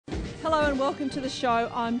Hello and welcome to the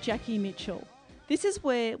show. I'm Jackie Mitchell. This is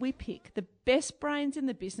where we pick the best brains in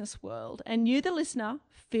the business world and you, the listener,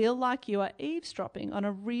 feel like you are eavesdropping on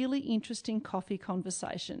a really interesting coffee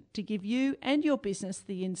conversation to give you and your business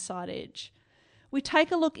the inside edge. We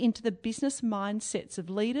take a look into the business mindsets of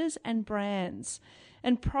leaders and brands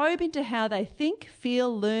and probe into how they think,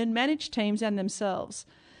 feel, learn, manage teams and themselves.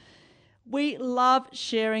 We love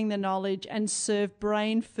sharing the knowledge and serve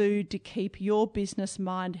brain food to keep your business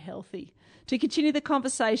mind healthy. To continue the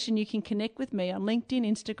conversation, you can connect with me on LinkedIn,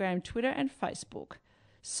 Instagram, Twitter and Facebook.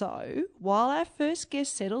 So, while our first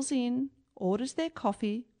guest settles in, orders their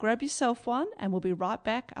coffee, grab yourself one and we'll be right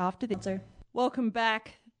back after this. Welcome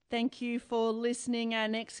back. Thank you for listening. Our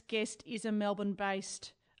next guest is a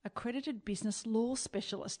Melbourne-based accredited business law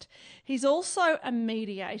specialist. He's also a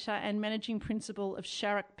mediator and managing principal of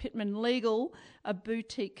Sharrock Pittman Legal, a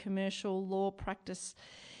boutique commercial law practice.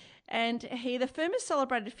 And the firm has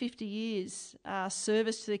celebrated 50 years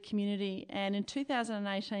service to the community, and in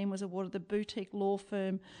 2018 was awarded the Boutique Law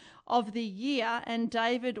Firm of the Year. And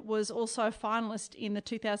David was also a finalist in the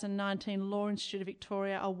 2019 Law Institute of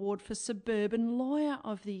Victoria Award for Suburban Lawyer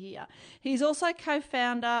of the Year. He's also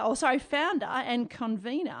founder and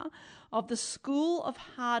convener of the School of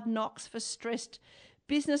Hard Knocks for Stressed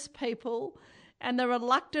Business People and the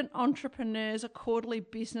Reluctant Entrepreneurs, a quarterly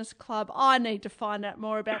business club. I need to find out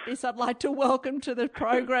more about this. I'd like to welcome to the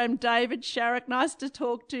program David Sharrock. Nice to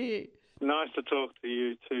talk to you. Nice to talk to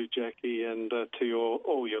you too, Jackie, and to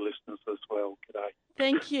all your listeners as well. G'day.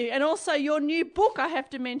 Thank you. And also your new book, I have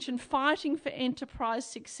to mention, Fighting for Enterprise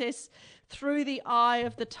Success Through the Eye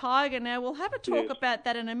of the Tiger. Now, we'll have a talk about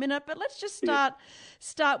that in a minute, but let's just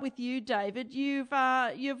start with you, David. You're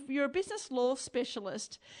a business law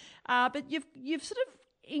specialist, but you've sort of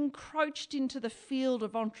encroached into the field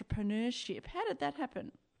of entrepreneurship. How did that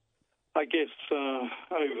happen? I guess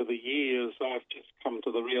over the years I've just come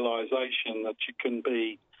to the realisation that you can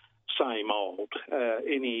be same old.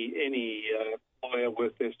 Any lawyer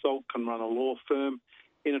worth their salt can run a law firm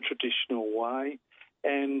in a traditional way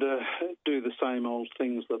and do the same old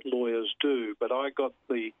things that lawyers do. But I got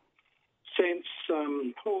the sense,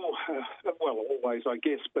 always I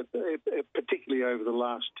guess, but particularly over the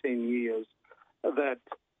last 10 years, that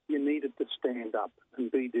you needed to stand up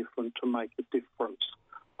and be different to make a difference.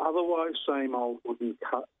 Otherwise, same old wouldn't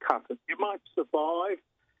cut it. You might survive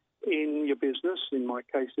in your business, in my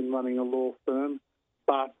case, in running a law firm,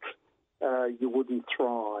 but you wouldn't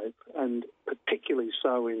thrive, and particularly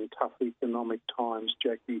so in tough economic times,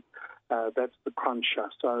 Jackie. That's the cruncher.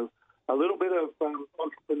 So a little bit of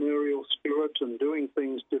entrepreneurial spirit and doing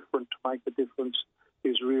things different to make a difference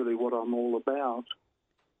is really what I'm all about.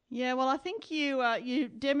 Yeah, well, I think you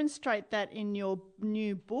demonstrate that in your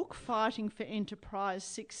new book, Fighting for Enterprise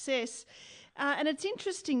Success. And it's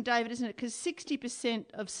interesting, David, isn't it? Because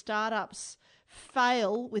 60% of startups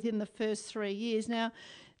fail within the first 3 years. Now,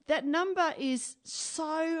 that number is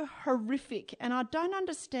so horrific, and I don't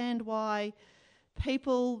understand why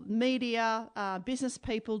people, media, business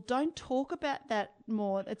people don't talk about that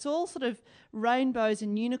more. It's all sort of rainbows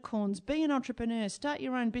and unicorns. Be an entrepreneur, start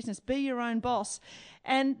your own business, be your own boss,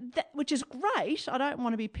 and that, which is great. I don't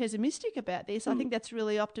want to be pessimistic about this. I think that's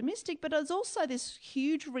really optimistic, but there's also this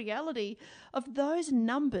huge reality of those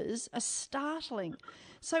numbers are startling.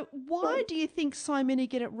 So why do you think so many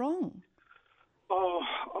get it wrong? Oh,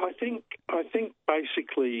 I think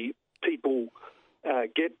basically people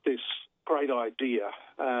get this great idea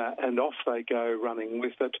and off they go running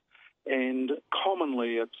with it, and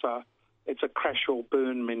commonly it's a crash or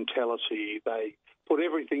burn mentality. They put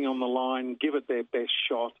everything on the line, give it their best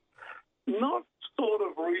shot, not sort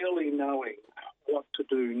of really knowing what to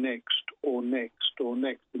do next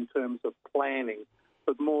in terms of planning,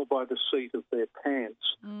 but more by the seat of their pants.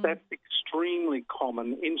 That's extremely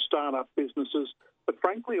common in startup businesses, but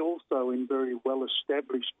frankly also in very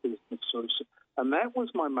well-established businesses. And that was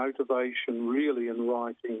my motivation really in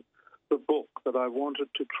writing the book, that I wanted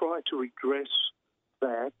to try to redress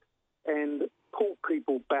that and pull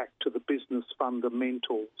people back to the business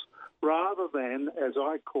fundamentals rather than, as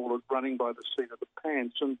I call it, running by the seat of the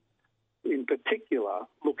pants. And in particular,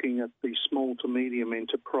 looking at the small to medium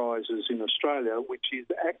enterprises in Australia, which is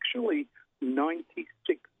actually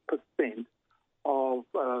 96% of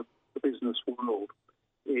the business world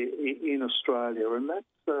in Australia. And that's,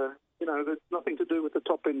 that's nothing to do with the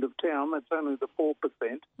top end of town. That's only the 4%.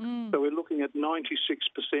 So we're looking at 96%.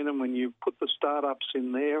 And when you put the startups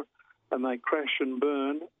in there and they crash and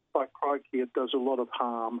burn, by crikey, it does a lot of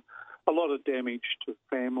harm, a lot of damage to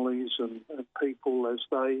families and people as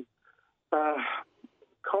they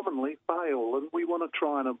commonly fail, and we want to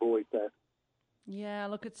try and avoid that. Yeah,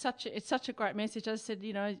 look, it's such a great message. As I said,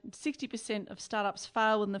 60% of startups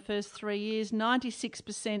fail in the first 3 years.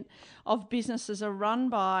 96% of businesses are run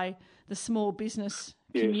by the small business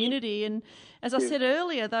community. And as I said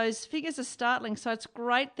earlier, those figures are startling. So it's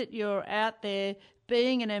great that you're out there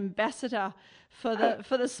being an ambassador for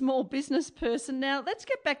the small business person. Now, let's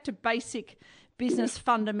get back to basic business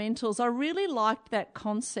fundamentals. I really liked that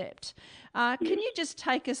concept. Can you just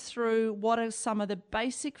take us through what are some of the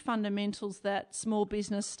basic fundamentals that small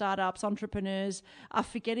business startups, entrepreneurs are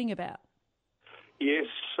forgetting about? Yes,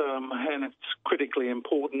 and it's critically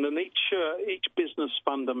important. And each business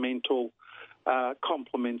fundamental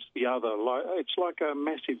complements the other. It's like a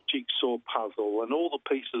massive jigsaw puzzle, and all the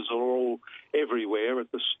pieces are all everywhere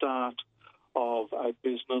at the start of a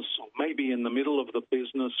business, or maybe in the middle of the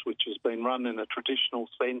business, which has been run in a traditional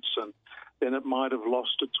sense, and then it might have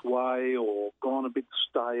lost its way or gone a bit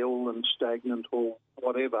stale and stagnant or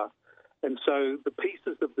whatever. And so the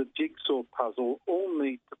pieces of the jigsaw puzzle all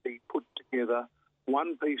need to be put together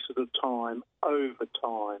one piece at a time, over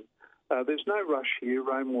time. There's no rush here.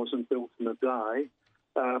 Rome wasn't built in a day,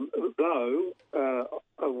 though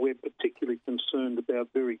we're particularly concerned about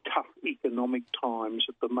very tough economic times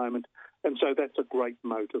at the moment. And so that's a great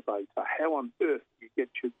motivator. How on earth do you get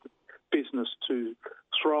your business to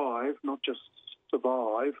thrive, not just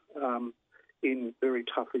survive, in very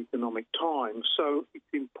tough economic times? So it's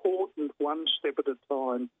important, one step at a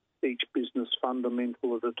time, each business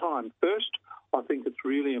fundamental at a time. First, I think it's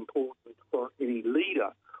really important for any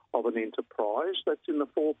leader of an enterprise that's in the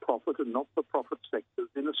for-profit and not-for-profit sectors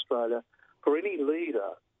in Australia, for any leader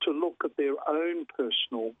to look at their own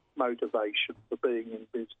personal motivation for being in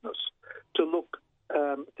business, to look,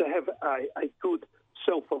 to have a good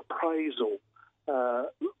self-appraisal,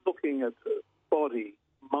 looking at body,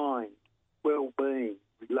 mind, well-being,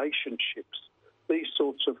 relationships, these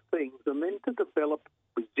sorts of things, and then to develop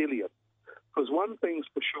resilience. Because one thing's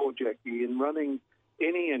for sure, Jackie, in running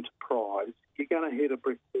any enterprise, you're going to hit a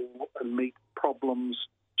brick wall and meet problems,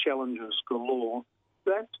 challenges galore.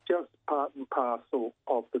 That's just part and parcel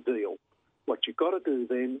of the deal. What you've got to do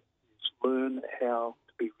then is learn how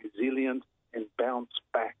to be resilient and bounce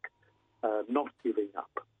back, not giving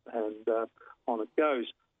up, and on it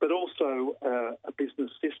goes. But also a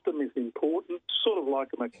business system is important, sort of like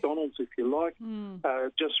a McDonald's, if you like,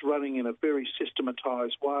 just running in a very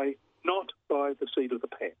systematised way, not by the seat of the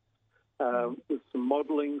pants, with some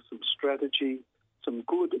modelling, some strategy, some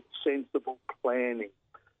good, sensible planning.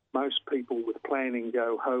 Most people with planning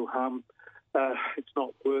go ho-hum. It's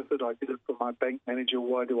not worth it. I did it for my bank manager.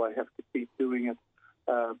 Why do I have to keep doing it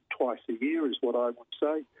twice a year is what I would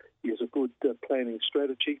say. Here's a good planning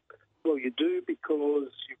strategy. Well, you do because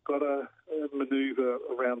you've got to manoeuvre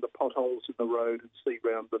around the potholes in the road and see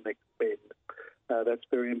round the next bend. That's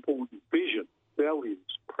very important. Vision, values,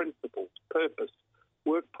 principles, purpose,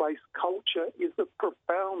 workplace culture is of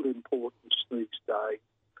profound importance these days.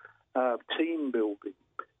 Team building,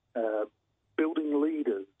 building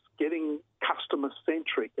leaders, getting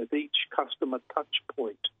customer-centric at each customer touch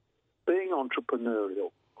point, being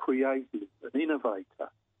entrepreneurial, creative, an innovator,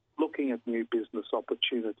 looking at new business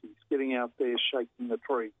opportunities, getting out there, shaking the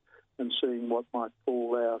tree and seeing what might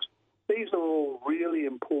fall out. These are all really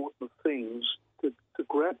important things to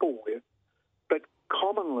grapple with, but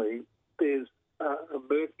commonly there's a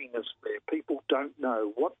murkiness there. People don't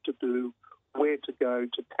know what to do, where to go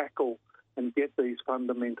to tackle and get these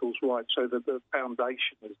fundamentals right so that the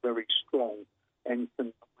foundation is very strong and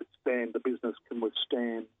can withstand, the business can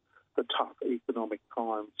withstand the tough economic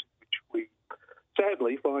times in which we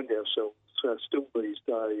sadly find ourselves still these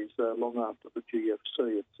days, long after the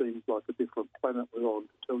GFC. It seems like a different planet we're on, to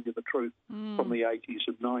tell you the truth, from the 80s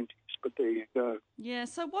and 90s, but there you go. Yeah,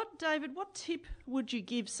 so David, what tip would you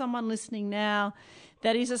give someone listening now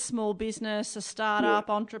that is a small business, a startup,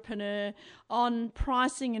 entrepreneur, on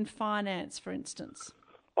pricing and finance, for instance?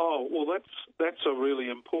 Oh, well, that's a really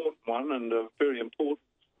important one, and a very important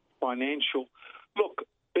financial. Look,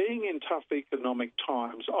 being in tough economic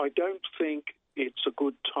times, I don't think it's a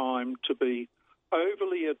good time to be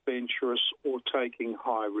overly adventurous or taking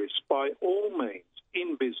high risk. By all means,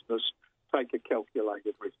 in business, take a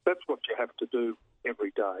calculated risk. That's what you have to do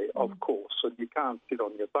every day, of course, and you can't sit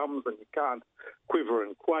on your thumbs and you can't quiver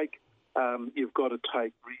and quake. You've got to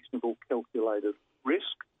take reasonable calculated risk,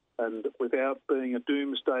 and without being a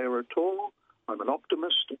doomsdayer at all, I'm an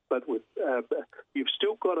optimist, but you've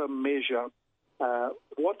still got to measure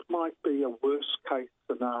what might be a worst-case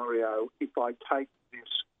scenario if I take this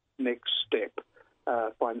next step,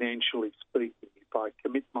 financially speaking, if I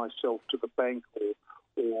commit myself to the bank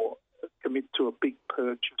or commit to a big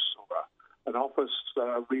purchase or an office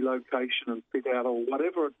relocation and fit out out or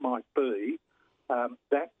whatever it might be,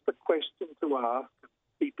 that's the question to ask.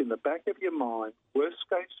 Keep in the back of your mind, worst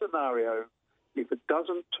case scenario, if it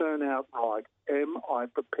doesn't turn out right, am I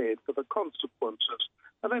prepared for the consequences?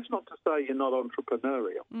 And that's not to say you're not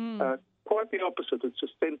entrepreneurial. Quite the opposite. It's a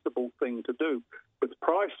sensible thing to do. With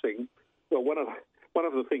pricing, well, one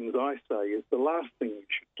of the things I say is the last thing you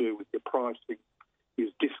should do with your pricing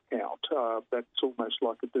is discount. That's almost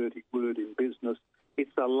like a dirty word in business.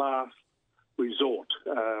 It's a last resort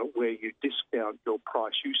where you discount your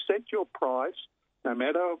price. You set your price, no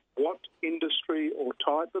matter what industry or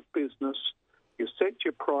type of business, you set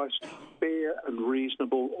your price to be fair and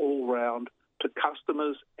reasonable all round to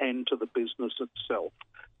customers and to the business itself.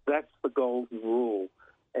 That's the golden rule.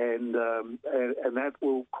 And that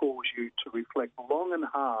will cause you to reflect long and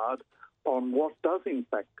hard on what does in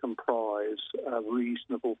fact comprise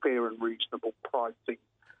fair and reasonable pricing.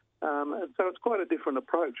 And so it's quite a different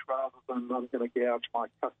approach rather than I'm going to gouge my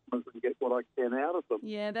customers and get what I can out of them.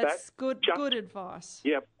 Yeah, that's good advice.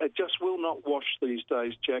 Yeah, it just will not wash these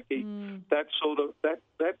days, Jackie. That's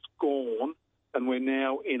gone, and we're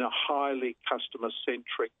now in a highly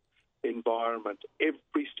customer-centric environment.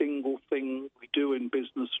 Every single thing we do in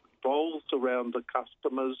business revolves around the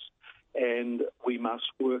customers, and we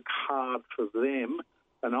must work hard for them.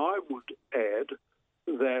 And I would add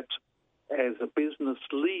that as a business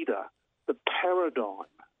leader, the paradigm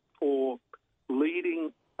for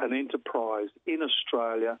leading an enterprise in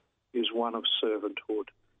Australia is one of servanthood.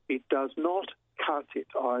 It does not cut it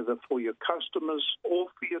either for your customers or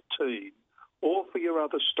for your team or for your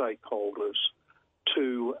other stakeholders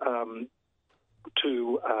to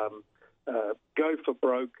go for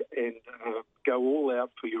broke and go all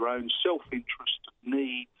out for your own self-interest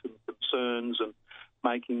needs and concerns and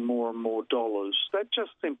making more and more dollars. That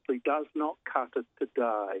just simply does not cut it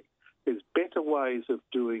today. There's better ways of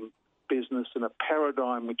doing business in a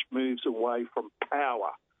paradigm which moves away from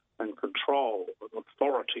power and control and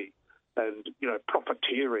authority and,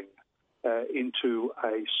 profiteering into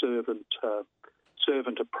a servant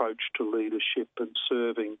approach to leadership, and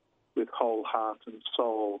serving with whole heart and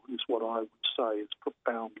soul is what I would say is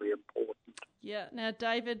profoundly important. Yeah. Now,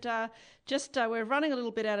 David, we're running a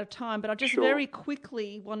little bit out of time, but I just Sure. very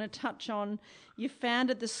quickly want to touch on, you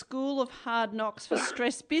founded the School of Hard Knocks for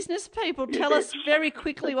Stressed Business People. Tell us very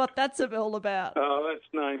quickly what that's all about. Oh, that's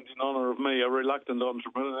named in honour of me, a reluctant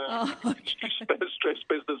entrepreneur, stressed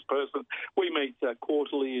business person. We meet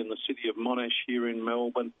quarterly in the city of Monash here in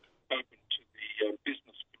Melbourne, open to the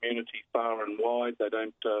business community far and wide. They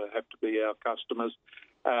don't have to be our customers.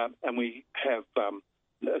 And we have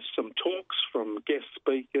some talks from guest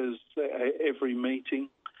speakers every meeting.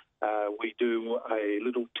 We do a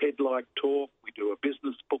little TED-like talk. We do a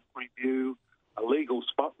business book review, a legal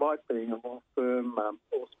spotlight, being a law firm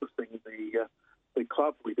auspicing the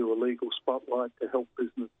club. We do a legal spotlight to help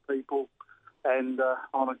business people, and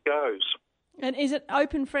on it goes. And is it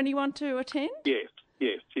open for anyone to attend? Yes,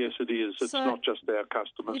 it is. It's not just our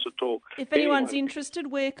customers at all. If anyone's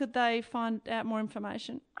interested, where could they find out more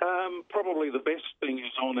information? Probably the best thing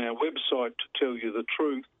is on our website, to tell you the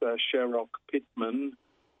truth,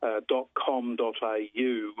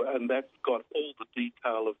 sharrockpittman.com.au, and that's got all the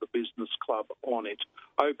detail of the business club on it,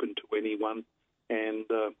 open to anyone, and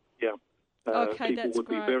people would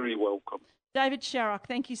be very welcome. David Sharrock,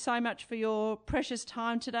 thank you so much for your precious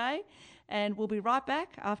time today. And we'll be right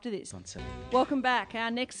back after this. Welcome back. Our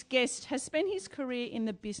next guest has spent his career in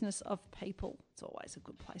the business of people. It's always a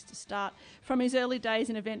good place to start. From his early days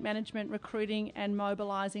in event management, recruiting and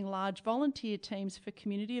mobilising large volunteer teams for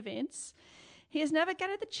community events, he has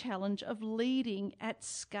navigated the challenge of leading at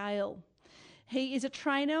scale. He is a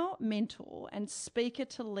trainer, mentor and speaker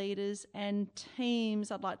to leaders and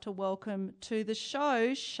teams. I'd like to welcome to the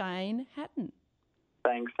show Shane Hatton.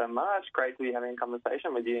 Thanks so much. Great to be having a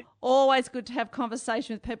conversation with you. Always good to have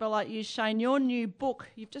conversation with people like you, Shane. Your new book,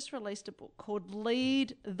 you've just released a book called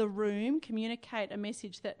Lead the Room, Communicate a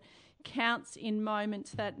Message That Counts in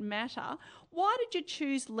Moments That Matter. Why did you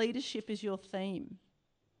choose leadership as your theme?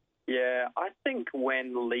 Yeah, I think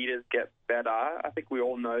when leaders get better, I think we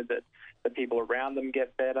all know that the people around them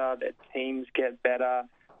get better, their teams get better.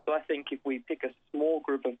 So I think if we pick a small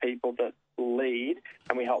group of people that lead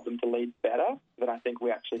and we help them to lead better, then I think we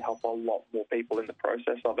actually help a lot more people in the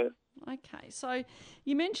process of it. Okay, so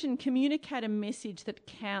you mentioned communicate a message that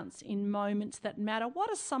counts in moments that matter. What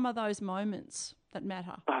are some of those moments that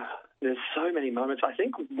matter? There's so many moments. I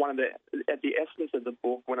think at the essence of the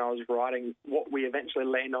book, when I was writing, what we eventually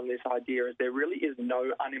land on this idea is there really is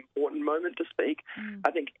no unimportant moment to speak. I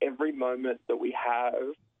think every moment that we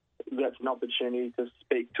have that's an opportunity to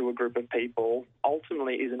speak to a group of people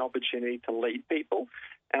ultimately is an opportunity to lead people.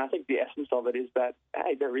 And I think the essence of it is that,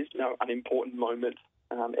 hey, there is no unimportant moment.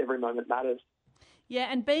 Every moment matters. Yeah,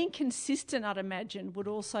 and being consistent, I'd imagine, would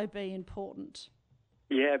also be important.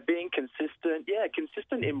 Yeah, being consistent. Yeah,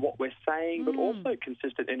 consistent in what we're saying, but also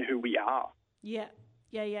consistent in who we are. Yeah.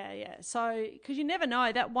 So, because you never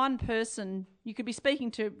know, that one person, you could be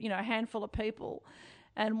speaking to, a handful of people,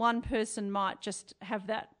 and one person might just have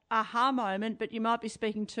that aha moment, but you might be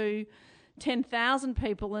speaking to 10,000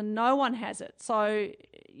 people and no one has it. So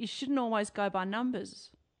you shouldn't always go by numbers.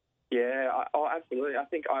 Yeah, absolutely. I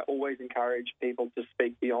think I always encourage people to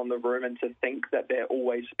speak beyond the room and to think that they're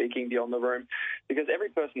always speaking beyond the room, because every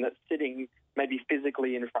person that's sitting maybe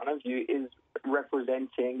physically in front of you is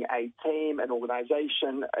representing a team, an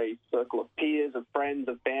organisation, a circle of peers, of friends,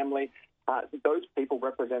 of family. Those people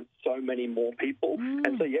represent so many more people.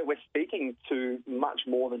 And so, we're speaking to much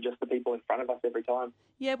more than just the people in front of us every time.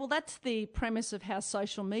 Yeah, well, that's the premise of how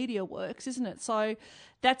social media works, isn't it? So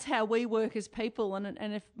that's how we work as people. And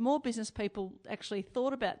if more business people actually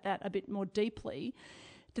thought about that a bit more deeply,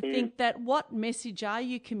 to think that what message are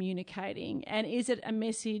you communicating, and is it a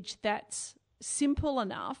message that's simple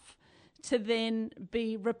enough to then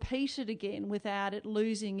be repeated again without it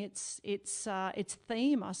losing its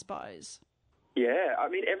theme, I suppose. Yeah, I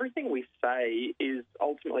mean, everything we say is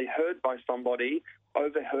ultimately heard by somebody,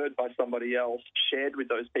 overheard by somebody else, shared with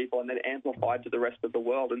those people, and then amplified to the rest of the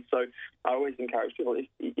world. And so I always encourage people,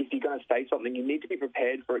 if you're going to say something, you need to be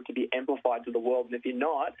prepared for it to be amplified to the world. And if you're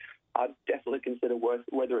not, I'd definitely consider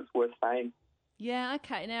whether it's worth saying. Yeah,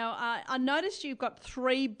 okay. Now, I noticed you've got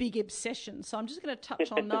 3 big obsessions, so I'm just going to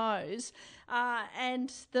touch on those.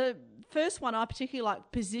 And the first one I particularly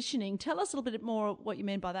like, positioning. Tell us a little bit more what you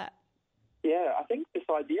mean by that. Yeah, I think this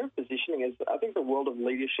idea of positioning is, I think the world of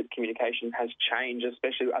leadership communication has changed,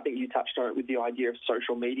 especially, I think you touched on it with the idea of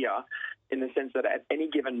social media, in the sense that at any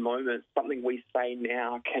given moment, something we say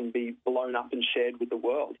now can be blown up and shared with the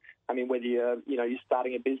world. I mean, whether you're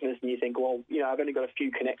starting a business and you think, well, I've only got a few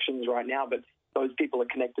connections right now, but those people are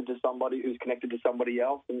connected to somebody who's connected to somebody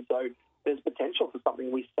else. And so there's potential for something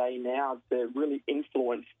we say now to really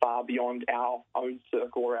influence far beyond our own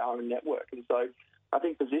circle or our own network. And so I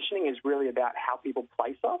think positioning is really about how people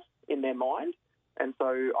place us in their mind. And so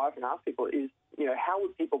I often ask people how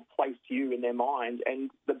would people place you in their mind? And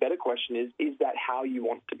the better question is that how you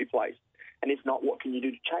want to be placed? And if not, what can you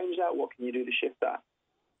do to change that? What can you do to shift that?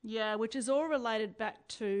 Yeah, which is all related back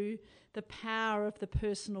to the power of the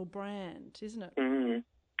personal brand, isn't it? Mm-hmm.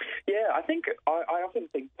 Yeah, I think I often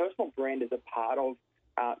think personal brand is a part of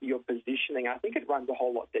your positioning. I think it runs a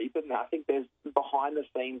whole lot deeper than that. I think there's behind the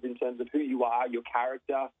scenes in terms of who you are, your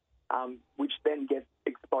character, which then gets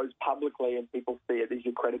exposed publicly and people see it as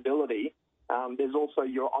your credibility. There's also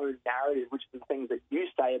your own narrative, which is the things that you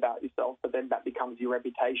say about yourself, but then that becomes your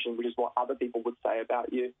reputation, which is what other people would say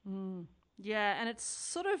about you. Yeah, and it's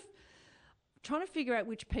sort of trying to figure out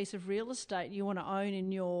which piece of real estate you want to own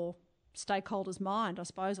in your stakeholder's mind, I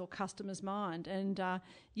suppose, or customer's mind. And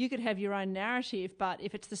you could have your own narrative, but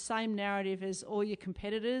if it's the same narrative as all your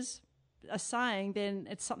competitors are saying, then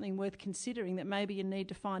it's something worth considering, that maybe you need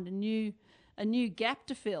to find a new gap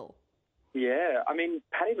to fill. Yeah, I mean,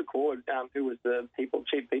 Patty McCord, who was the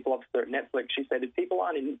chief people officer at Netflix, she said if people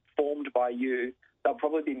aren't informed by you, they'll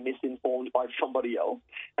probably be misinformed by somebody else.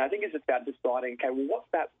 And I think it's about deciding, okay, well,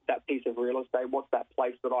 what's that piece of real estate? What's that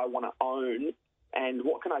place that I want to own? And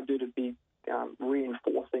what can I do to be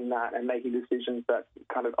reinforcing that and making decisions that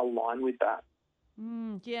kind of align with that?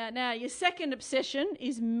 Yeah. Now, your second obsession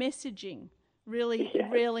is messaging. Really,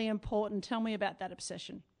 really important. Tell me about that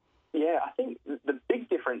obsession. Yeah, I think the big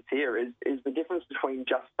difference here is the difference between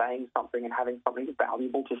just saying something and having something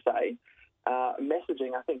valuable to say.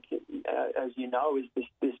 Messaging, I think, as you know, is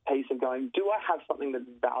this piece of going, do I have something that's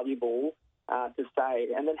valuable to say?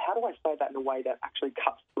 And then how do I say that in a way that actually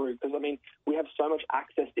cuts through? Because, I mean, we have so much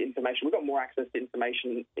access to information. We've got more access to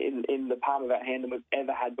information in the palm of our hand than we've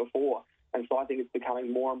ever had before. And so I think it's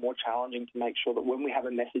becoming more and more challenging to make sure that when we have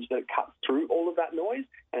a message that it cuts through all of that noise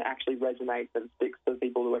and actually resonates and sticks to the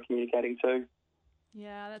people who we're communicating to.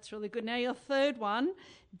 Yeah, that's really good. Now, your third one,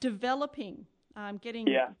 developing. Getting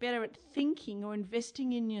better at thinking or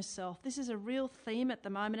investing in yourself. This is a real theme at the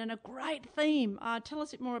moment and a great theme. Tell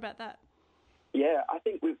us a bit more about that. Yeah, I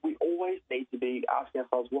think we always need to be asking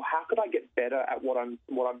ourselves, well, how could I get better at what I'm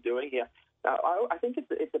doing here? I think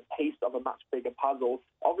it's a piece of a much bigger puzzle.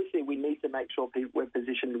 Obviously, we need to make sure we're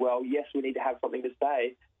positioned well. Yes, we need to have something to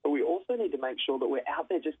say, but we also need to make sure that we're out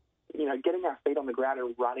there just getting our feet on the ground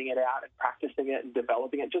and running it out and practicing it and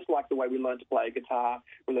developing it, just like the way we learn to play a guitar,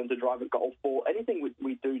 we learn to drive a golf ball. Anything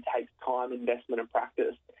we do takes time, investment, and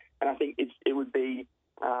practice. And I think it would be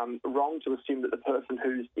wrong to assume that the person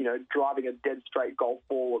who's driving a dead straight golf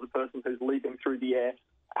ball or the person who's leaping through the air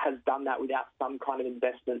has done that without some kind of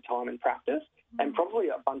investment, time, and practice, and probably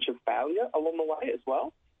a bunch of failure along the way as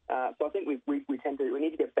well. So I think we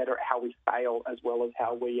need to get better at how we fail as well as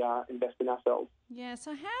how we invest in ourselves. Yeah.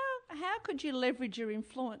 So how could you leverage your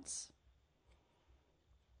influence?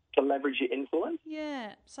 To leverage your influence?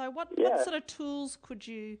 Yeah. So what sort of tools could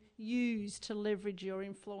you use to leverage your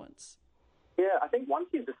influence? Yeah, I think once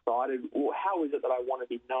you've decided, well, how is it that I want to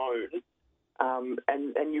be known,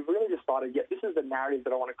 and you've really decided, this is the narrative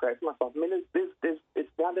that I want to create for myself. I mean, it's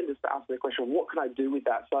now then just to answer the question, what can I do with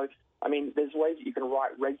that? So, I mean, there's ways that you can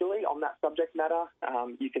write regularly on that subject matter.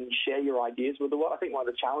 You can share your ideas with the world. I think one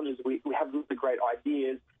of the challenges, we have really great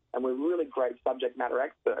ideas and we're really great subject matter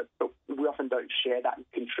experts, but we often don't share that and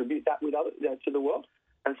contribute that with others to the world.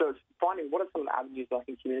 And so it's finding what are some of the avenues that I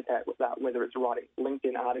can communicate with that, whether it's writing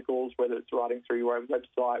LinkedIn articles, whether it's writing through your own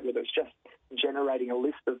website, whether it's just generating a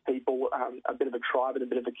list of people, a bit of a tribe and a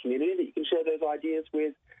bit of a community that you can share those ideas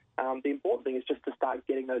with. The important thing is just to start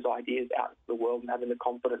getting those ideas out into the world and having the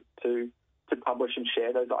confidence to publish and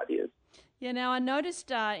share those ideas. Yeah, now I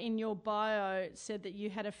noticed in your bio it said that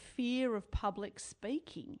you had a fear of public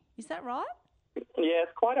speaking. Is that right? Yeah,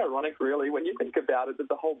 it's quite ironic, really, when you think about it, that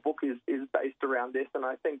the whole book is based around this. And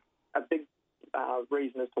I think a big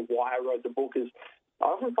reason as to why I wrote the book is I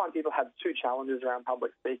often find people have two challenges around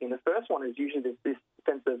public speaking. The first one is usually this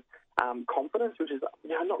sense of confidence, which is,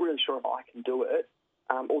 I'm not really sure if I can do it.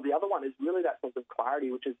 Or the other one is really that sense of clarity,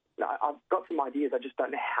 which is, I've got some ideas, I just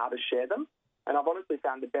don't know how to share them. And I've honestly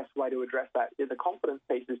found the best way to address that is the confidence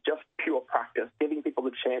piece is just pure practice, giving people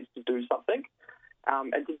the chance to do something.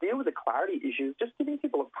 And to deal with the clarity issues, just giving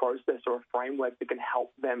people a process or a framework that can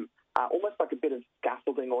help them, almost like a bit of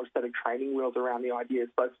scaffolding or a set of training wheels around the ideas.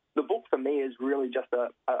 So the book for me is really just a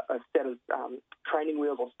set of training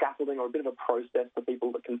wheels or scaffolding or a bit of a process for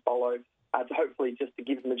people that can follow to hopefully just to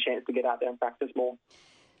give them a chance to get out there and practice more.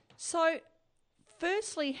 So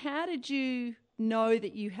firstly, how did you know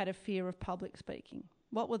that you had a fear of public speaking?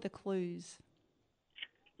 What were the clues?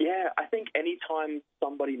 Yeah, I think anytime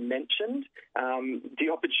somebody mentioned the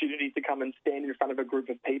opportunity to come and stand in front of a group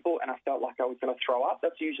of people and I felt like I was going to throw up,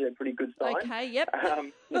 that's usually a pretty good sign. Okay, yep.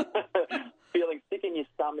 Feeling sick in your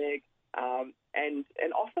stomach, and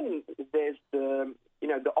often there's the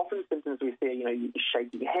often symptoms we see, you're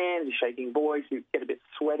shaking hands, you're shaking voice, you get a bit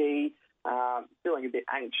sweaty, feeling a bit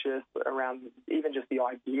anxious around even just the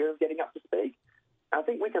idea of getting up to speak. I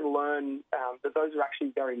think we can learn that those are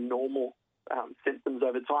actually very normal symptoms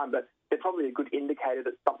over time, but they're probably a good indicator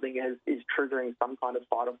that something is triggering some kind of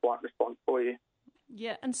fight or flight response for you.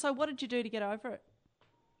 Yeah, and so what did you do to get over it?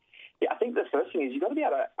 Yeah, I think the first thing is you've got to be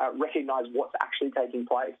able to recognise what's actually taking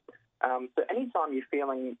place. So anytime you're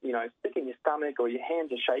feeling, sick in your stomach or your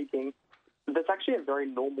hands are shaking, that's actually a very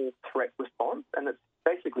normal threat response, and it's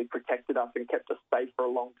basically protected us and kept us safe for a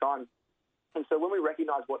long time. And so when we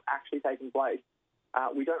recognise what's actually taking place,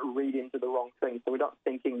 we don't read into the wrong thing. So we're not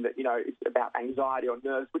thinking that, it's about anxiety or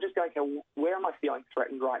nerves. We're just going, okay, where am I feeling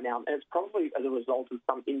threatened right now? And it's probably as a result of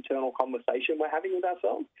some internal conversation we're having with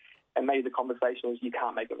ourselves. And maybe the conversation is, you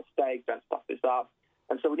can't make a mistake, don't stuff this up.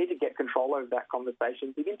 And so we need to get control over that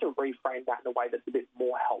conversation, begin to reframe that in a way that's a bit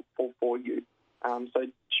more helpful for you. So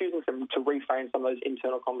choosing to reframe some of those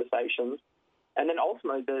internal conversations. And then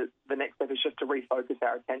ultimately, the next step is just to refocus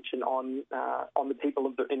our attention on the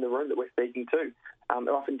people in the room that we're speaking to. It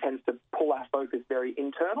often tends to pull our focus very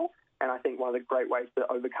internal, and I think one of the great ways to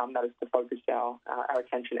overcome that is to focus our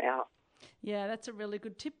attention out. Yeah, that's a really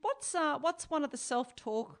good tip. What's one of the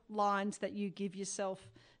self-talk lines that you give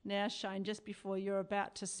yourself now, Shane, just before you're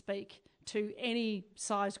about to speak to any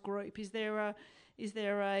size group? Is there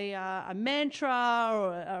a mantra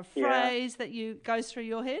or a phrase that goes through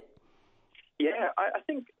your head? Yeah, I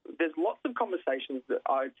think there's lots of conversations that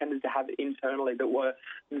I tended to have internally that were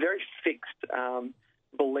very fixed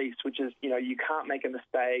beliefs, which is, you can't make a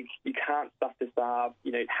mistake, you can't stuff this up,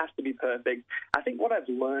 it has to be perfect. I think what I've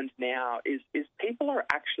learned now is people are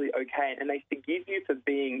actually okay and they forgive you for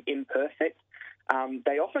being imperfect.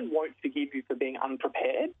 They often won't forgive you for being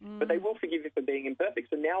unprepared, but they will forgive you for being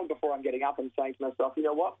imperfect. So now before I'm getting up, I'm saying to myself, you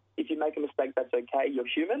know what, if you make a mistake, that's okay, you're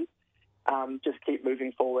human. Just keep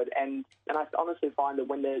moving forward. And I honestly find that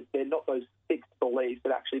when they're not those fixed beliefs,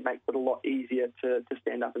 it actually makes it a lot easier to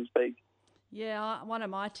stand up and speak. Yeah, one of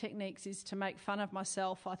my techniques is to make fun of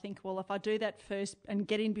myself. I think, well, if I do that first and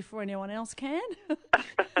get in before anyone else can,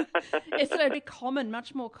 it's a bit common,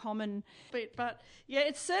 much more common. But yeah,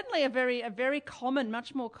 it's certainly a very common,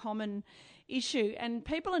 much more common issue. And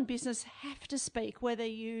people in business have to speak, whether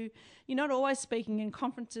you're not always speaking in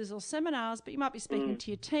conferences or seminars, but you might be speaking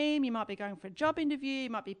to your team, you might be going for a job interview, you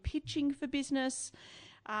might be pitching for business.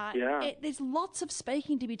 There's lots of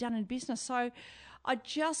speaking to be done in business. So I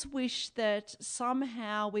just wish that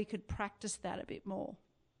somehow we could practice that a bit more.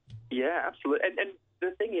 Yeah, absolutely. And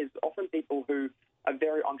the thing is, often people who are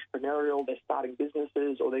very entrepreneurial, they're starting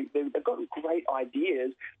businesses, or they've got great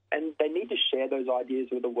ideas, and they need to share those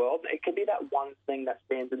ideas with the world. It can be that one thing that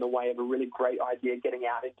stands in the way of a really great idea getting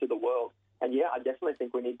out into the world. And yeah, I definitely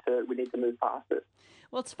think we need to move past it.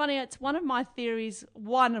 Well, it's funny. It's one of my theories,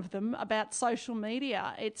 one of them, about social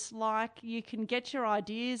media. It's like you can get your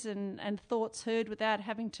ideas and thoughts heard without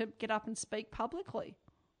having to get up and speak publicly.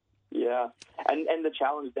 Yeah, and the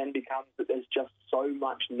challenge then becomes that there's just so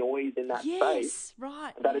much noise in that space.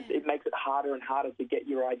 Right, that it makes it harder and harder to get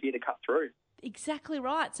your idea to cut through. Exactly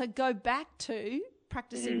right. So go back to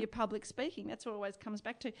practicing your public speaking. That's what it always comes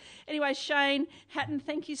back to. Anyway, Shane Hatton,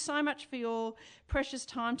 thank you so much for your precious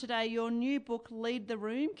time today. Your new book, Lead the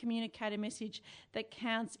Room, Communicate a Message That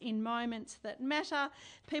Counts in Moments That Matter.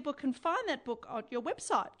 People can find that book on your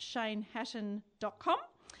website, shanehatton.com.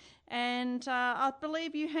 And I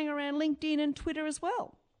believe you hang around LinkedIn and Twitter as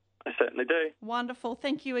well. I certainly do. Wonderful.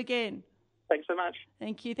 Thank you again. Thanks so much.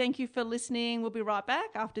 Thank you. Thank you for listening. We'll be right back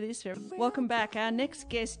after this. Welcome back. Our next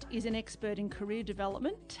guest is an expert in career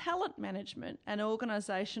development, talent management and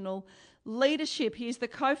organisational leadership. He is the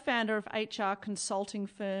co-founder of HR consulting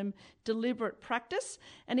firm Deliberate Practice,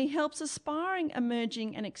 and he helps aspiring,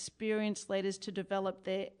 emerging and experienced leaders to develop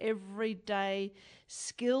their everyday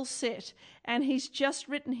skill set. And he's just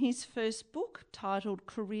written his first book titled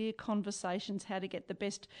Career Conversations, How to Get the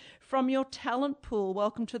Best from Your Talent Pool.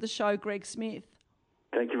 Welcome to the show, Greg Smith.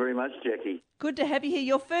 Thank you very much, Jackie. Good to have you here.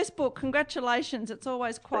 Your first book, congratulations. It's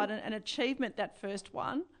always quite an achievement, that first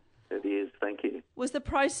one. It is, thank you. Was the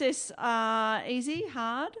process easy,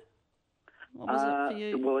 hard? What was it for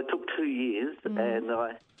you? Well, it took 2 years, and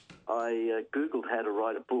I Googled how to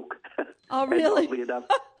write a book. Oh, really?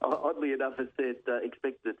 Oddly enough, it said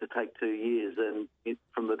expected to take 2 years, and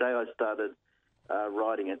from the day I started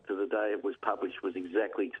writing it to the day it was published was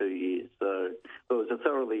exactly 2 years. So it was a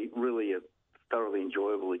thoroughly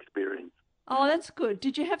enjoyable experience. Oh, that's good.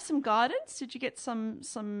 Did you have some guidance? Did you get some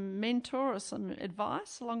mentor or some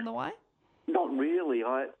advice along the way? Not really.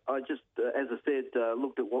 I just, as I said,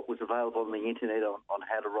 looked at what was available on the internet on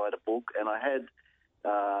how to write a book, and I had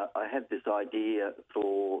this idea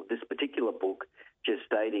for this particular book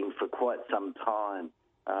gestating for quite some time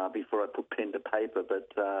before I put pen to paper.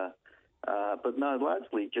 But no,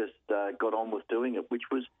 largely just got on with doing it, which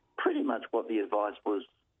was pretty much what the advice was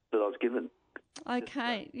that I was given.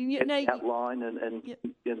 Okay. Outline and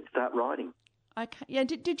start writing. Okay. Yeah.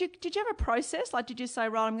 Did you have a process? Like, did you say,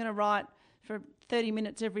 right, I'm going to write for 30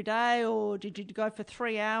 minutes every day, or did you go for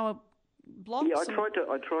 3 hour blocks? Yeah, I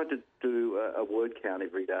tried to do a word count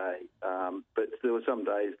every day, but there were some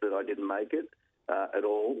days that I didn't make it at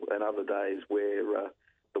all, and other days where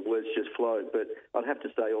the words just flowed. But I'd have to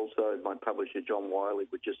say also my publisher, John Wiley,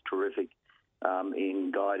 was just terrific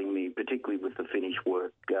in guiding me, particularly with the finish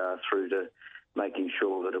work, through to making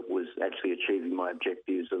sure that it was actually achieving my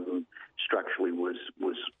objectives and structurally was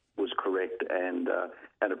correct, and of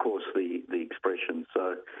course the expression.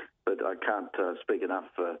 So, but I can't speak enough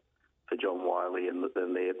for John Wiley and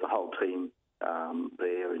the whole team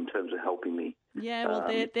there in terms of helping me. Yeah, well,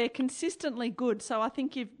 they're consistently good, so I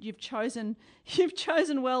think you've chosen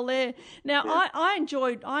well there. Now, yeah. I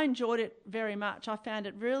enjoyed it very much. I found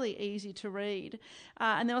it really easy to read,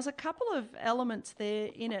 and there was a couple of elements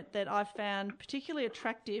there in it that I found particularly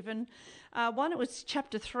attractive. And one, it was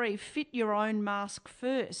chapter 3, "Fit Your Own Mask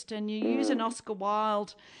First," and you use an Oscar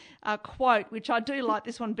Wilde quote, which I do like.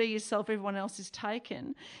 This one: "Be yourself, everyone else is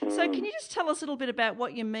taken." So, can you just tell us a little bit about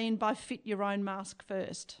what you mean by "fit your own mask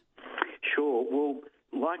first"? Sure. Well,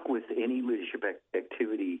 like with any leadership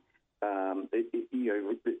activity,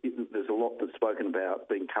 there's a lot that's spoken about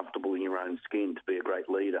being comfortable in your own skin to be a great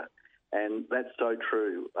leader. And that's so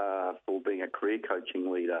true for being a career coaching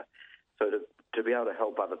leader. So to be able to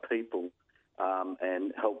help other people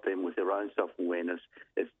and help them with their own self-awareness,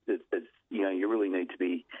 it's you really need to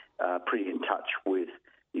be pretty in touch with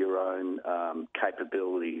your own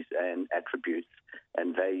capabilities and attributes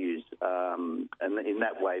and values, and in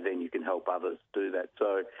that way then you can help others do that.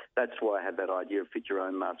 So that's why I had that idea of fit your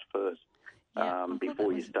own mask first.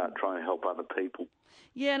 before you start trying to help other people.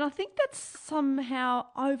 Yeah, and I think that's somehow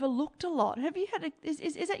overlooked a lot. Have you had?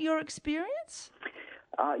 Is that your experience?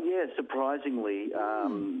 Yeah, surprisingly,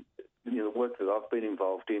 the work that I've been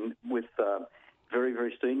involved in with very,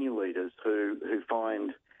 very senior leaders who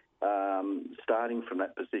find starting from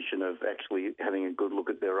that position of actually having a good look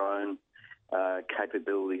at their own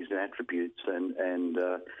capabilities and attributes and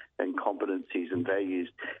competencies and values,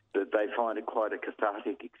 that they find it quite a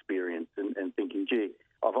cathartic experience and thinking, gee,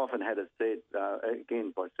 I've often had it said,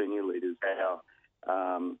 again, by senior leaders, how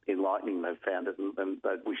enlightening they've found it and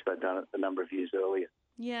they wish they'd done it a number of years earlier.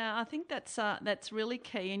 Yeah, I think that's really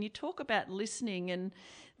key. And you talk about listening, and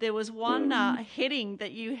there was one heading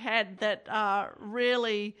that you had that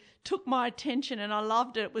really took my attention, and I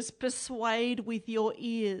loved it. It was persuade with your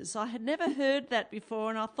ears. I had never heard that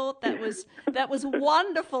before, and I thought that was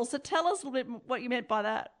wonderful. So tell us a little bit what you meant by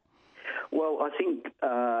that. Well, I think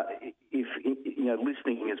if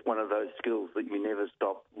listening is one of those skills that you never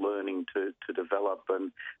stop learning to develop,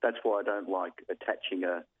 and that's why I don't like attaching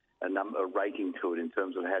a rating to it in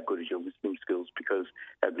terms of how good is your listening skills, because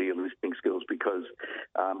I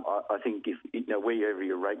think if wherever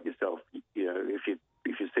you rate yourself,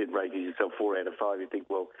 if you said rating yourself 4 out of 5, you think,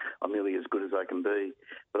 well, I'm nearly as good as I can be.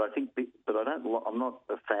 But I'm not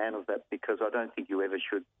a fan of that, because I don't think you ever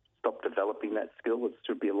should stop developing that skill. It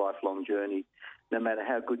should be a lifelong journey, no matter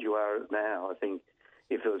how good you are now. I think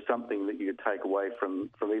if there was something that you could take away from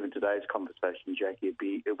even today's conversation, Jackie,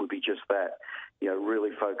 it would be just that.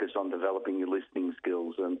 Really focus on developing your listening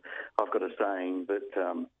skills. And I've got a saying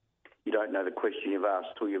that you don't know the question you've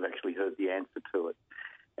asked till you've actually heard the answer to it.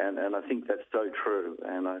 And I think that's so true.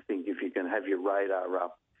 And I think if you can have your radar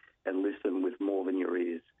up and listen with more than your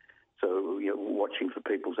ears, so watching for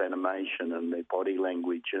people's animation and their body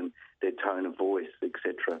language and their tone of voice,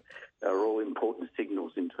 etc., are all important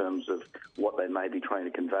signals in terms of what they may be trying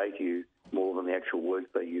to convey to you more than the actual words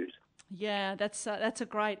they use. Yeah, that's a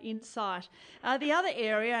great insight. The other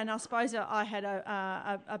area, and I suppose I had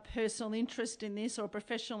a personal interest in this, or a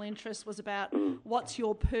professional interest, was about what's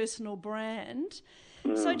your personal brand.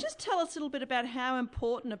 So just tell us a little bit about how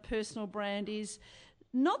important a personal brand is,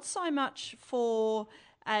 not so much for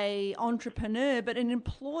an entrepreneur, but an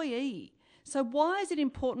employee. So why is it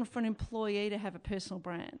important for an employee to have a personal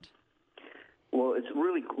brand? Well, it's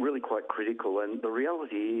really, really quite critical. And the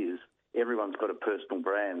reality is everyone's got a personal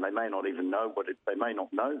brand. They may not even know they may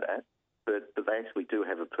not know that, but they actually do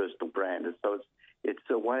have a personal brand. And so it's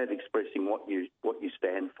a way of expressing what you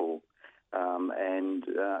stand for. And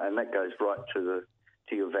that goes right to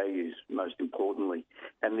your values, most importantly.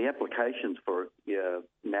 And the applications for it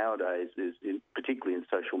nowadays is, particularly in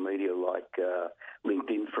social media like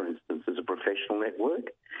LinkedIn, for instance, as a professional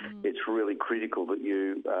network, it's really critical that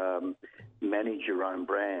you manage your own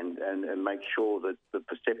brand and make sure that the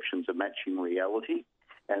perceptions are matching reality.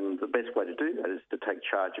 And the best way to do that is to take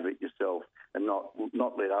charge of it yourself and not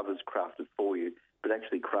let others craft it for you, but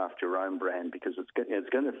actually craft your own brand, because it's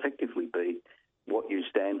going to effectively be what you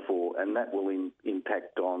stand for, and that will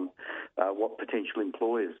impact on what potential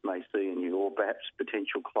employers may see in you, or perhaps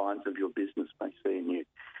potential clients of your business may see in you.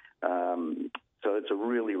 So it's a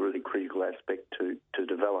really, really critical aspect to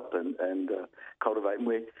develop and cultivate. And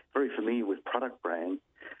we're very familiar with product brands,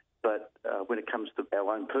 but when it comes to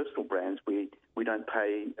our own personal brands, we don't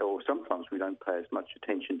pay, or sometimes we don't pay as much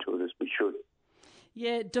attention to it as we should.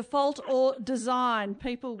 Yeah, default or design.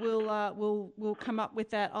 People will come up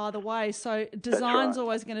with that either way. So design's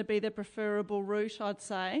always going to be the preferable route, I'd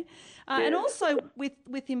say. And also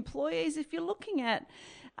with employees, if you're looking at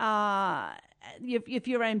if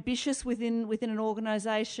you're ambitious within an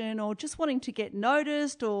organisation, or just wanting to get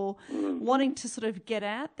noticed, or wanting to sort of get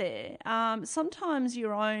out there, sometimes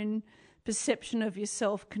your own perception of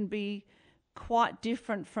yourself can be quite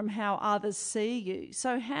different from how others see you.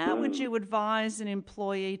 So how would you advise an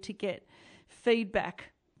employee to get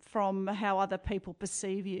feedback from how other people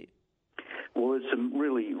perceive you? Well, there's some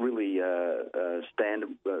really, really standard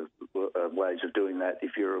ways of doing that.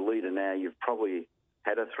 If you're a leader now, you've probably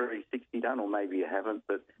had a 360 done, or maybe you haven't,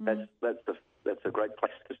 but that's a great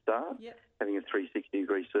place to start, having a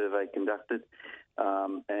 360-degree survey conducted.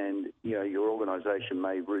 And, your organisation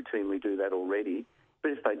may routinely do that already,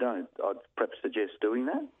 but if they don't, I'd perhaps suggest doing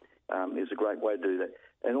that. Is a great way to do that.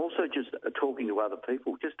 And also just talking to other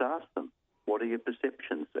people, just ask them, what are your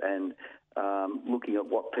perceptions? And looking at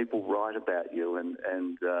what people write about you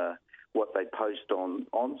and what they post on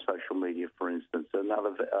social media, for instance,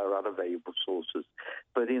 are other valuable sources.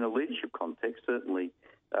 But in a leadership context, certainly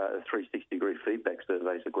a 360-degree feedback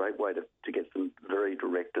survey is a great way to get some very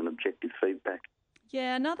direct and objective feedback.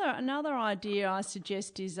 Yeah, another idea I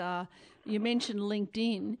suggest is you mentioned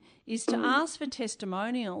LinkedIn, is to ask for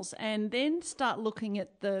testimonials and then start looking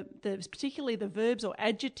at the particularly the verbs or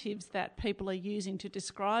adjectives that people are using to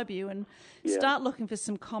describe you, and start looking for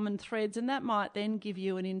some common threads, and that might then give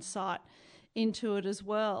you an insight into it as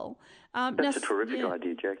well. That's a terrific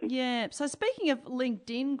idea, Jackie. Yeah. So speaking of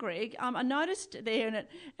LinkedIn, Greg, I noticed there,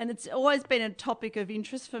 and it's always been a topic of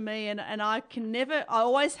interest for me, and I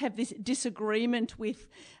always have this disagreement with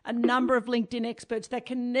a number of LinkedIn experts that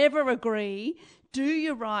can never agree. Do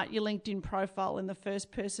you write your LinkedIn profile in the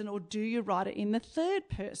first person, or do you write it in the third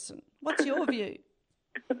person? What's your view?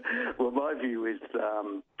 Well, my view is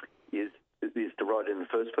to write it in the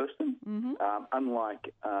first person. Mm-hmm.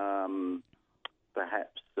 Unlike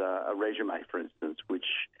perhaps a resume, for instance, which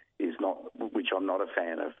I'm not a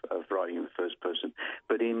fan of writing in the first person.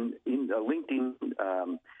 But in a LinkedIn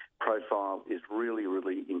profile is really,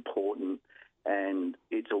 really important, and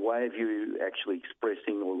it's a way of you actually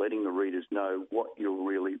expressing or letting the readers know what you're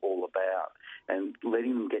really all about and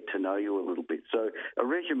letting them get to know you a little bit. So a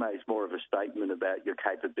resume is more of a statement about your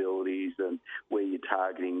capabilities and where you're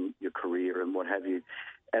targeting your career and what have you.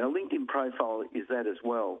 And a LinkedIn profile is that as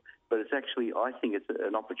well, but it's actually, I think it's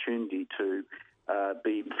an opportunity to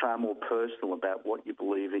be far more personal about what you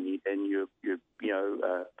believe in and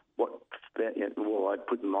I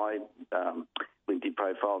put in my LinkedIn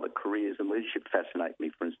profile that careers and leadership fascinate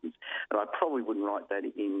me, for instance, and I probably wouldn't write that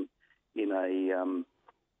in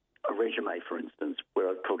a resume, for instance, where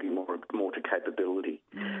I'm talking more to capability.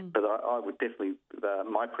 Mm. But I would definitely,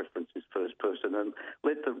 my preference is first person, and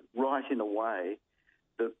write in a way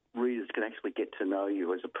that readers can actually get to know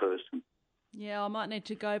you as a person. Yeah, I might need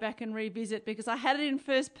to go back and revisit, because I had it in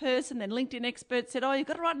first person, then LinkedIn experts said, you've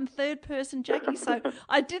got to write in third person, Jackie. So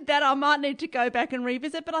I did that. I might need to go back and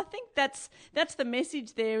revisit. But I think that's the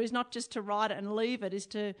message there, is not just to write it and leave it, is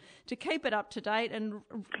to keep it up to date and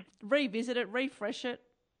revisit it, refresh it.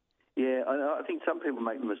 Yeah, I think some people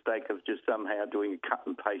make the mistake of just somehow doing a cut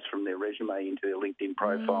and paste from their resume into their LinkedIn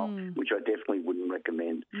profile, which I definitely wouldn't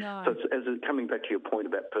recommend. No. So coming back to your point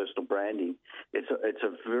about personal branding, it's a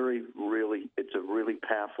really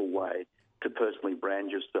powerful way to personally brand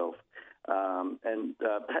yourself. And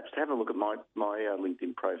perhaps have a look at my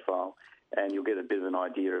LinkedIn profile, and you'll get a bit of an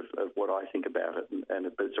idea of what I think about it. And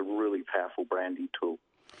it's a really powerful branding tool.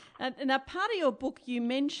 Now, part of your book, you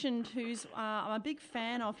mentioned I'm a big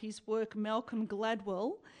fan of his work, Malcolm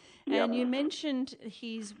Gladwell, and you mentioned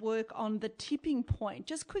his work on the tipping point.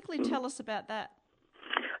 Just quickly tell us about that.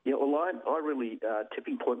 Yeah, well, I really,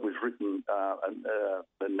 Tipping Point was written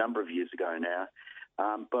a number of years ago now,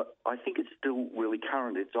 but I think it's still really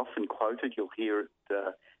current. It's often quoted. You'll hear it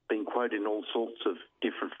being quoted in all sorts of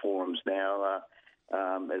different forums now,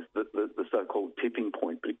 as the so-called tipping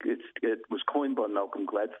point. But it was coined by Malcolm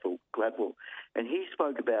Gladwell, and he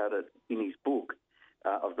spoke about it in his book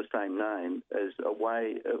of the same name as a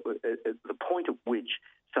way, at the point at which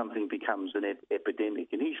something becomes an epidemic.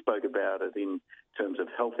 And he spoke about it in terms of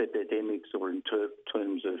health epidemics, or in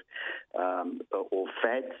terms of or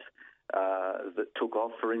fads that took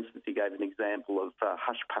off. For instance, he gave an example of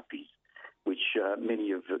hush puppies, which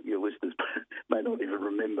many of your listeners may not even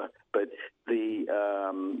remember, but they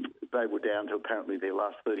were down to apparently their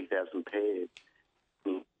last 30,000 pairs.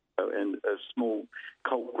 And a small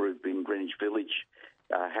cult group in Greenwich Village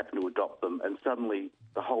happened to adopt them, and suddenly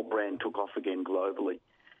the whole brand took off again globally.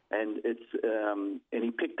 And and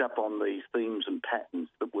he picked up on these themes and patterns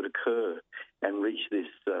that would occur and reach this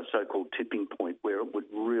so-called tipping point where it would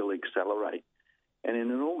really accelerate. And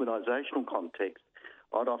in an organisational context,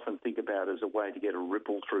 I'd often think about it as a way to get a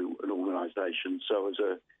ripple through an organisation. So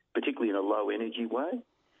particularly in a low energy way,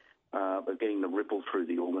 of getting the ripple through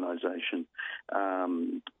the organisation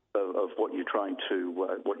of what you're trying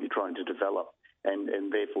to develop,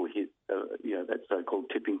 and therefore hit that so-called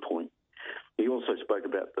tipping point. He also spoke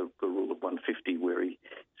about the rule of 150, where he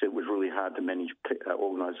said it was really hard to manage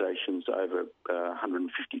organisations over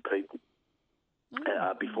 150 people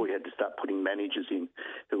before you had to start putting managers in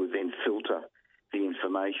who would then filter the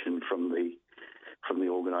information from the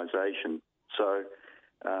organisation. So,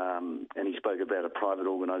 and he spoke about a private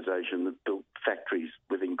organisation that built factories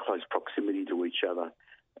within close proximity to each other,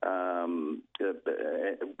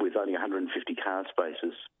 with only 150 car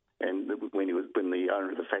spaces. And when the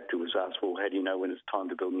owner of the factory was asked, well, how do you know when it's time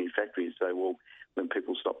to build a new factory? He'd say, well, when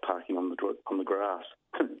people stop parking on the grass,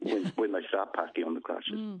 when they start parking on the grass.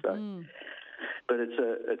 But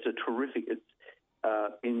it's a terrific. I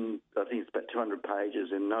think it's about 200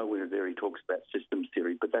 pages, and nowhere there he talks about systems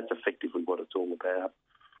theory, but that's effectively what it's all about.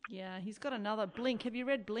 Yeah, he's got another, Blink. Have you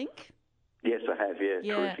read Blink? Yes, I have,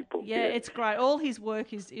 Terrific book. Yeah, it's great. All his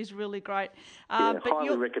work is really great. But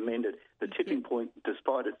highly recommended. The Tipping Point,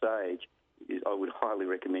 despite its age, I would highly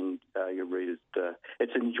recommend your readers.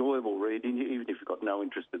 It's an enjoyable read, even if you've got no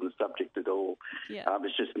interest in the subject at all. Yeah.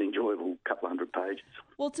 It's just an enjoyable couple of hundred pages.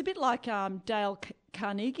 Well, it's a bit like Dale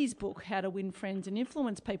Carnegie's book, How to Win Friends and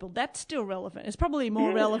Influence People. That's still relevant. It's probably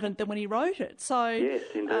more relevant than when he wrote it. So yes,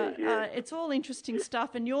 indeed. It's all interesting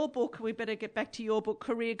stuff. And your book, we better get back to your book,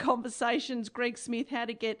 Career Conversations, Greg Smith, How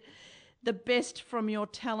to Get the Best from Your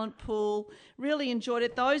Talent Pool. Really enjoyed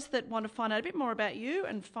it. Those that want to find out a bit more about you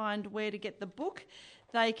and find where to get the book,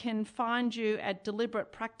 they can find you at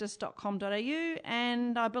deliberatepractice.com.au,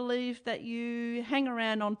 and I believe that you hang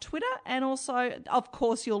around on Twitter and also, of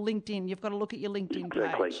course, your LinkedIn. You've got to look at your LinkedIn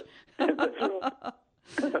page.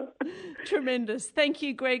 Exactly. Tremendous. Thank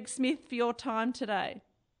you, Greg Smith, for your time today.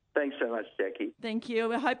 Thanks so much, Jackie. Thank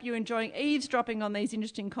you. I hope you're enjoying eavesdropping on these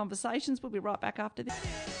interesting conversations. We'll be right back after this.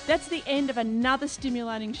 That's the end of another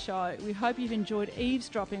stimulating show. We hope you've enjoyed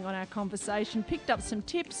eavesdropping on our conversation, picked up some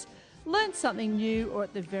tips, learned something new, or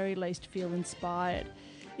at the very least feel inspired.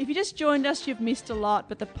 If you just joined us, you've missed a lot,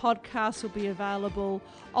 but the podcast will be available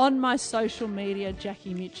on my social media,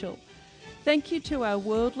 Jackie Mitchell. Thank you to our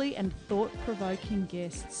worldly and thought-provoking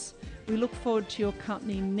guests. We look forward to your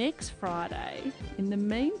company next Friday. In the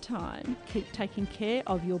meantime, keep taking care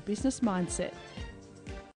of your business mindset.